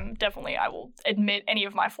books, because I will admit any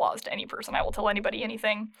of my flaws to any person. I will tell anybody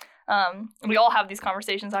anything. We all have these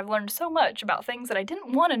conversations. I've learned so much about things that I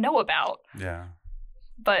didn't want to know about. Yeah.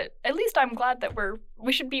 But at least I'm glad that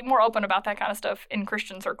we should be more open about that kind of stuff in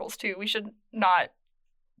Christian circles too. We should not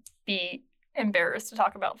be embarrassed to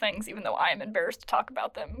talk about things, even though I am embarrassed to talk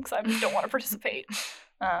about them because I just don't want to participate.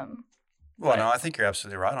 Well, no, I think you're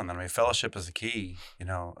absolutely right on that. I mean, fellowship is the key,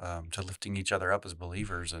 to lifting each other up as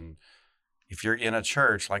believers. And if you're in a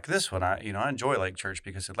church like this one, I enjoy Lake Church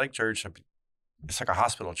because at Lake Church, it's like a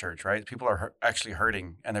hospital church, right? People are actually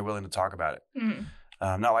hurting and they're willing to talk about it.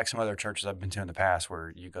 Mm-hmm. Not like some other churches I've been to in the past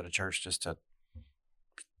where you go to church just to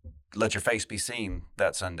let your face be seen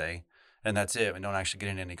that Sunday. And that's it. We don't actually get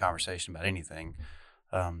into any conversation about anything.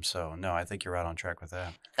 So, no, I think you're right on track with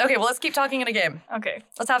that. Okay, well, let's keep talking in a game. Okay.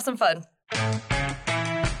 Let's have some fun.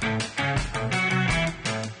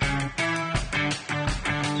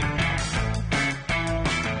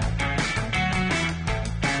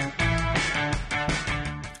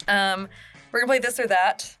 We're going to play this or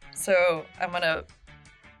that. So I'm going to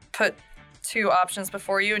put two options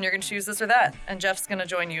before you, and you're going to choose this or that. And Jeff's going to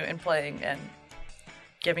join you in playing and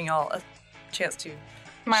giving y'all a chance to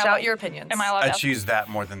shout your opinions. Am I allowed I choose that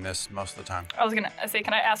more than this most of the time. I was going to say,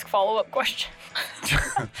 can I ask follow-up questions?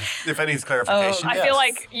 If it needs clarification, I feel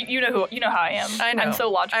like you know how I am. I know. I'm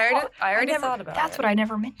so logical. I already thought about That's what I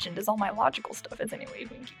never mentioned is all my logical stuff is anyway.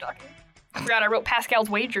 We can keep talking. I forgot I wrote Pascal's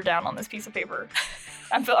wager down on this piece of paper.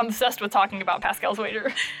 I'm obsessed with talking about Pascal's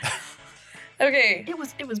wager. Okay. It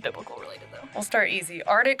was biblical related though. We'll start easy.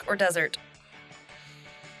 Arctic or desert?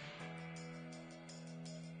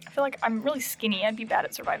 I feel like I'm really skinny. I'd be bad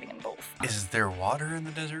at surviving in both. Is there water in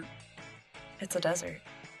the desert? It's a desert.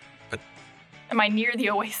 But am I near the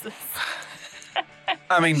oasis?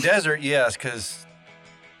 I mean, desert, yes, because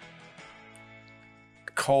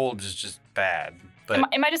cold is just bad.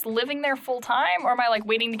 But am I just living there full time, or am I like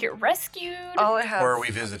waiting to get rescued? All I have. Or are we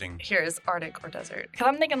visiting? Here is Arctic or desert. Because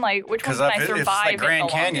I'm thinking like, which one can I survive? It's like Grand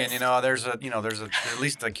the Canyon, longest? there's at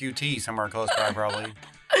least a QT somewhere close by, probably.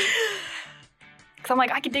 Because I'm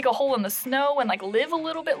like, I could dig a hole in the snow and like live a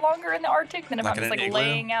little bit longer in the Arctic than if Like I'm just in an like igloo?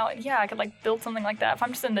 laying out. Yeah, I could like build something like that. If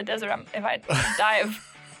I'm just in the desert, if I die of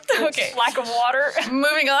Okay. lack of water.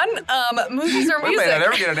 Moving on. Movies or We music? may not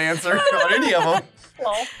ever get an answer on any of them.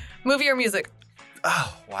 Lol. Movie or music?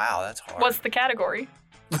 Oh, wow, that's hard. What's the category?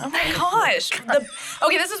 Oh my gosh.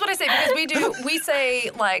 Okay, this is what I say because we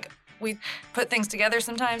say like we put things together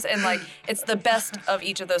sometimes and like it's the best of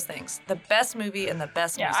each of those things. The best movie and the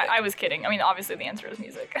best Yeah, music. I was kidding. I mean, obviously the answer is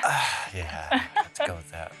music. Yeah, let's go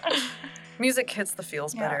with that. Music hits the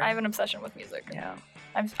feels Yeah, better. I have an obsession with music. Yeah.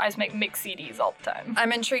 I just make mix CDs all the time.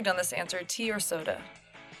 I'm intrigued on this answer. Tea or soda?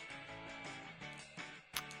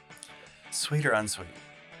 Sweet or unsweet?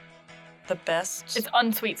 The best. It's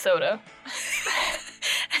unsweet soda.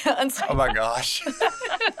 Unsweet. Oh my gosh.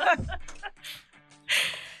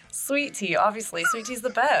 Sweet tea, obviously. Sweet tea's the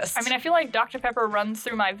best. I mean, I feel like Dr. Pepper runs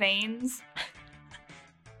through my veins.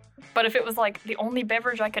 But if it was like the only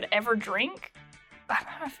beverage I could ever drink,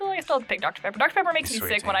 I feel like I still have to pick Dr. Pepper. Dr. Pepper makes me Sweet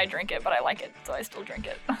sick tea. when I drink it, but I like it, so I still drink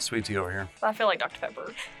it. Sweet tea over here. I feel like Dr.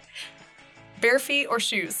 Pepper. Bare feet or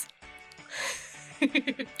shoes?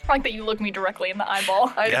 I like that you look me directly in the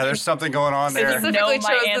eyeball. Yeah, there's something going on there. Specifically know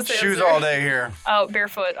my chose answer. this Shoes answer. all day here. Oh,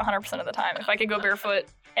 barefoot 100% of the time. If I could go barefoot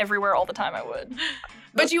everywhere all the time, I would.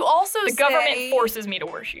 But you also The say... government forces me to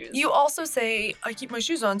wear shoes. You also say, I keep my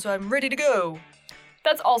shoes on, so I'm ready to go.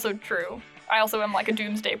 That's also true. I also am like a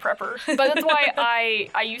doomsday prepper. But that's why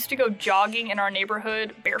I used to go jogging in our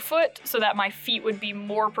neighborhood barefoot so that my feet would be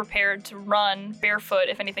more prepared to run barefoot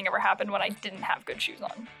if anything ever happened when I didn't have good shoes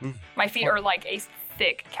on. My feet are like a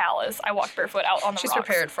thick callus. I walk barefoot out on the She's rocks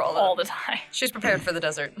prepared for all that. all the time. She's prepared for the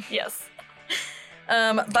desert. Yes.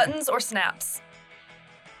 Buttons or snaps?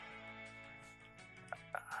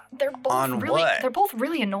 They're both On really what? they're both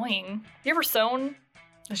really annoying. You ever sewn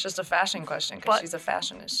It's just a fashion question because But- she's a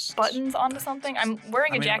fashionist. buttons onto something? I'm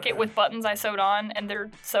wearing a I mean, jacket with buttons I sewed on and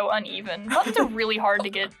they're so uneven. Buttons are really hard to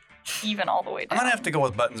get even all the way I'm down. gonna have to go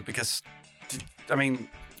with buttons because, I mean,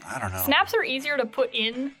 I don't know. Snaps are easier to put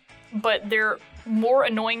in, but they're more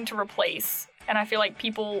annoying to replace. And I feel like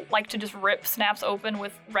people like to just rip snaps open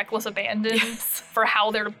with reckless abandon for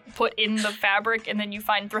how they're put in the fabric, and then you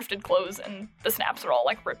find thrifted clothes and the snaps are all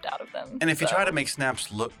like ripped out of them. And if you So- try to make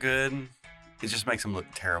snaps look good, it just makes them look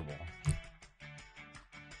terrible.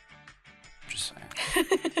 Just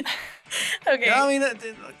saying. Okay. Yeah, I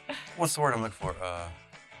mean, what's the word I'm looking for?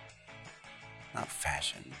 Not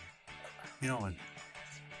fashion. You know what?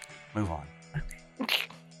 Move on.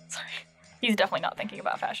 Sorry. He's definitely not thinking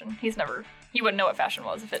about fashion. He wouldn't know what fashion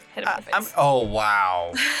was if it hit him in the face. Oh,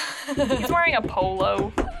 wow. He's wearing a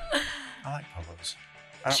polo. I like polos.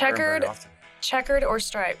 I don't wear them Checkered. very often. Checkered or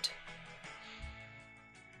striped?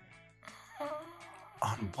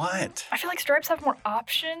 On what? I feel like stripes have more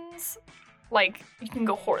options. Like, you can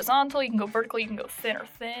go horizontal, you can go vertical, you can go thin or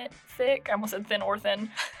thick. I almost said thin or thin.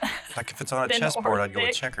 Like if it's on a Thin chessboard, or I'd go with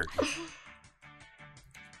thick. checkered.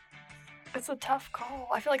 It's a tough call.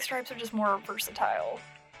 I feel like stripes are just more versatile.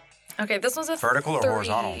 Okay, this was a Vertical or 3.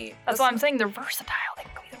 horizontal? That's why I'm saying they're versatile. They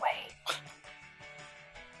can go either way.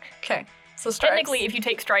 Okay, so stripes. Technically, if you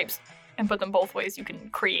take stripes and put them both ways, you can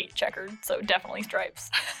create checkered. So definitely stripes.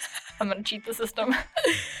 I'm gonna cheat the system.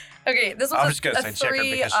 Okay, this was I a, was just gonna a say checkered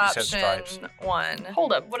because she said stripes. 3-option one.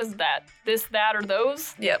 Hold up, what is that? This, that, or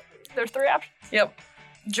those? Yep, There's 3 options. yep.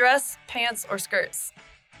 Dress, pants, or skirts?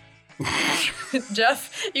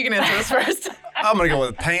 Jeff, you can answer this first. I'm gonna go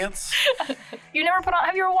with pants. You never put on?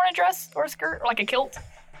 Have you ever worn a dress or a skirt or like a kilt?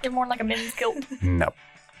 You ever worn like a men's kilt? No.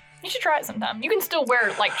 You should try it sometime. You can still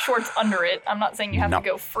wear like shorts under it. I'm not saying you have No. to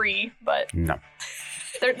go free, but No.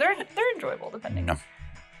 they're enjoyable depending. No.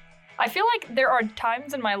 I feel like there are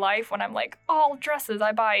times in my life when I'm like, all dresses.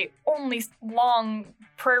 I buy only long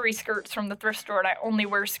prairie skirts from the thrift store and I only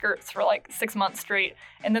wear skirts for like 6 months straight.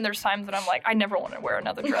 And then there's times when I'm like, I never want to wear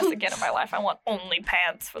another dress again in my life. I want only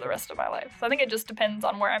pants for the rest of my life. So I think it just depends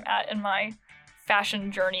on where I'm at in my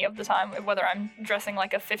fashion journey of the time, whether I'm dressing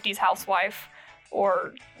like a 50s housewife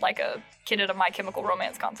or like a kid at a My Chemical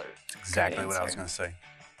Romance concert. Exactly what I was answer. gonna say.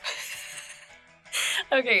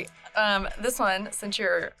 Okay, this one, since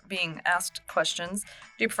you're being asked questions,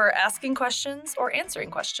 do you prefer asking questions or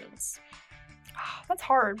answering questions? That's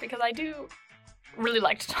hard because I do really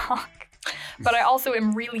like to talk, but I also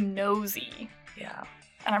am really nosy Yeah.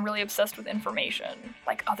 and I'm really obsessed with information,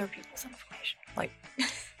 like other people's information. Like,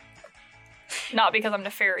 Not because I'm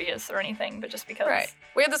nefarious or anything, but just because right.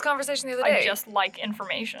 We had this conversation the other day. I just like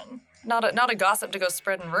information. not a gossip to go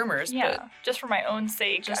spreading rumors, Yeah, just for my own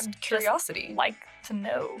sake. but just I'm curiosity. like to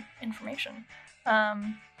know information.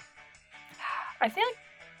 I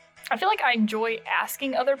feel like I enjoy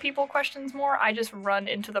asking other people questions more. I just run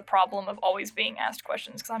into the problem of always being asked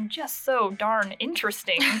questions because I'm just so darn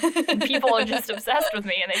interesting. And people are just obsessed with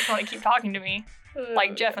me and they just want to keep talking to me,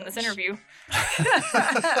 like Jeff in this interview.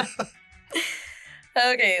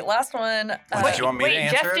 Okay, last one. Did you want me to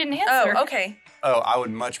answer Jeff it? didn't answer. Oh, okay. Oh, I would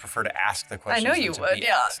much prefer to ask the I questions. know than you to would, be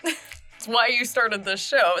yeah. asked. That's why you started this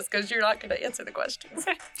show, is because you're not going to answer the questions.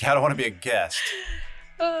 Yeah, I don't want to be a guest.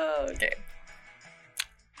 Okay.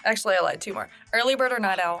 Actually, I lied. 2 more. Early bird or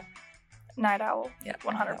night owl? Night owl. Yeah,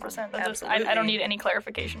 100%. I absolutely. don't need any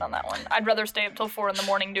clarification on that one. I'd rather stay up till 4 in the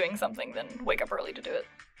morning doing something than wake up early to do it.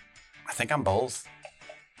 I think I'm both.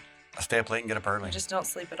 I stay up late and get up early. I just don't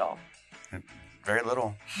sleep at all. Very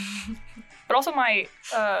little. But also my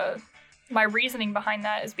reasoning behind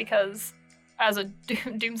that is because as a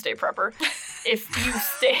doomsday prepper,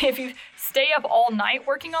 if you stay up all night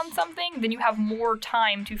working on something, then you have more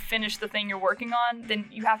time to finish the thing you're working on than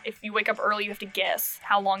you have if you wake up early. You have to guess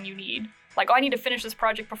how long you need. Like, oh, I need to finish this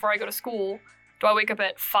project before I go to school. Do I wake up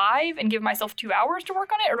at 5 and give myself 2 hours to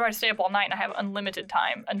work on it, or do I stay up all night and I have unlimited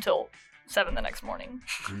time until 7 the next morning?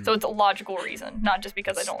 So it's a logical reason, not just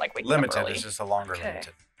because I don't like waking up early. Limited is just a longer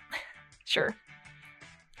limited. Sure.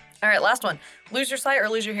 All right, last one. Lose your sight or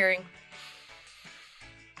lose your hearing?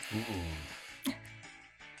 Ooh.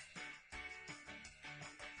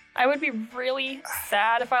 I would be really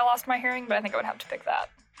sad if I lost my hearing, but I think I would have to pick that.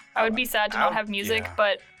 I would be sad to not have music,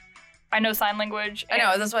 but I know sign language. I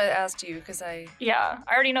know, that's why I asked you, because Yeah,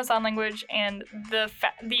 I already know sign language, and the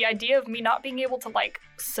idea of me not being able to, like,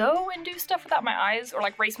 sew and do stuff without my eyes, or,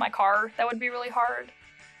 like, race my car, that would be really hard.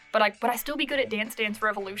 But I'd still be good at Dance Dance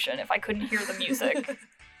Revolution if I couldn't hear the music.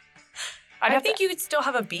 I think you would still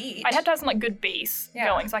have a beat. I'd have to have some, like, good bass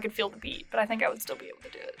going so I could feel the beat, but I think I would still be able to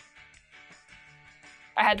do it.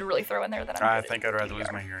 I had to really throw in there that I think I'd rather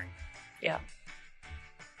lose my hearing. Yeah.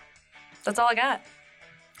 That's all I got.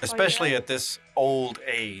 Especially at this old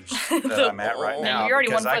age that I'm at right now. You're already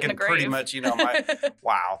because 1 foot I can in the grave. pretty much,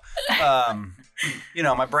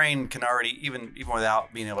 my brain can already, even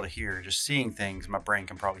without being able to hear, just seeing things, my brain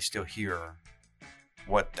can probably still hear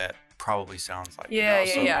what that probably sounds like.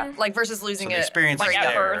 Yeah. Like versus losing the it. experience like is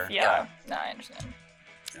at there. birth, yeah. No, I understand.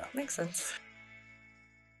 Yeah. Makes sense.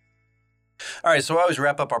 All right, so I always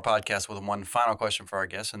wrap up our podcast with one final question for our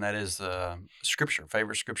guests, and that is scripture.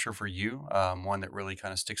 Favorite scripture for you, one that really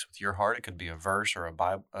kind of sticks with your heart. It could be a verse or a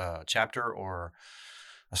Bible chapter or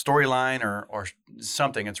a storyline or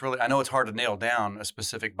something. It's really, I know it's hard to nail down a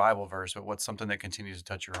specific Bible verse, but what's something that continues to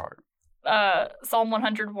touch your heart? Psalm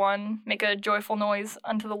 101, make a joyful noise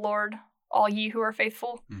unto the Lord, all ye who are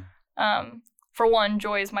faithful. For one,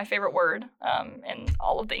 joy is my favorite word in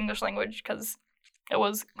all of the English language because it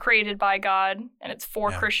was created by God, and it's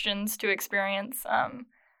for Christians to experience.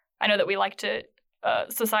 I know that we like to,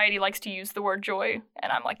 society likes to use the word joy, and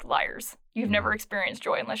I'm like, liars. You've never experienced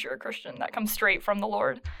joy unless you're a Christian. That comes straight from the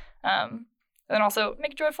Lord. And then also,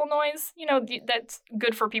 make a joyful noise. That's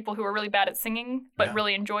good for people who are really bad at singing, but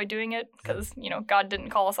really enjoy doing it, because, God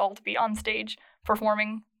didn't call us all to be on stage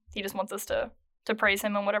performing. He just wants us to praise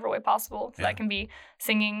him in whatever way possible. So that can be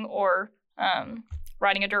singing or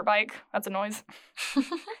riding a dirt bike. That's a noise. It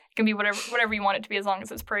can be whatever you want it to be, as long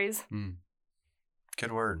as it's praise.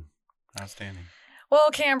 Good word. Outstanding. Well,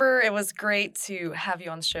 Camber, it was great to have you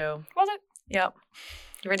on the show. Was it? Yep.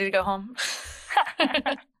 You ready to go home?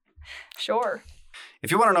 Sure. If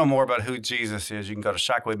you want to know more about who Jesus is, you can go to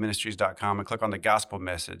shockwaveministries.com and click on the gospel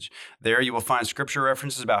message. There you will find scripture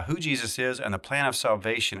references about who Jesus is and the plan of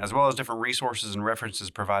salvation, as well as different resources and references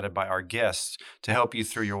provided by our guests to help you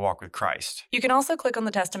through your walk with Christ. You can also click on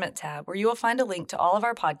the Testament tab, where you will find a link to all of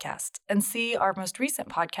our podcasts and see our most recent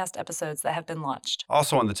podcast episodes that have been launched.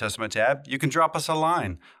 Also on the Testament tab, you can drop us a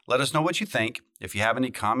line. Let us know what you think, if you have any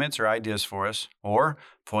comments or ideas for us, or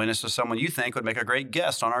point us to someone you think would make a great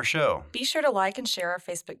guest on our show. Be sure to like and share our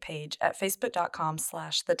Facebook page at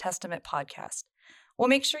facebook.com/thetestamentpodcast. We'll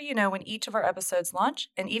make sure you know when each of our episodes launch,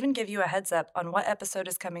 and even give you a heads up on what episode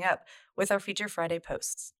is coming up with our Feature Friday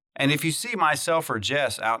posts. And if you see myself or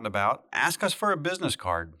Jess out and about, ask us for a business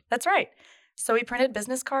card. That's right. So we printed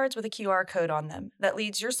business cards with a QR code on them that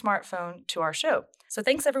leads your smartphone to our show. So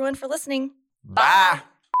thanks everyone for listening. Bye.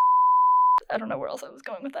 I don't know where else I was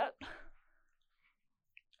going with that.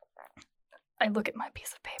 I look at my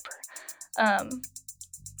piece of paper.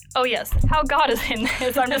 Oh yes, how God is in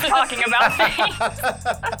this. I'm just talking about things.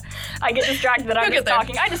 I get distracted that I'm just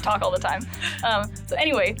talking. I just talk all the time. So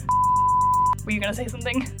anyway, were you gonna say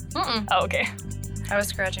something? Mm-mm. Oh, okay. I was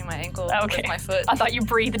scratching my ankle with my foot. I thought you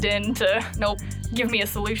breathed in to give me a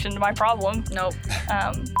solution to my problem. Nope.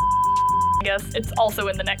 I guess it's also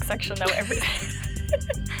in the next section though.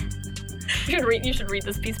 You should read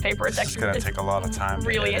this piece of paper. It's going to take a lot of time.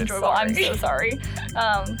 Really enjoyable. I'm so sorry.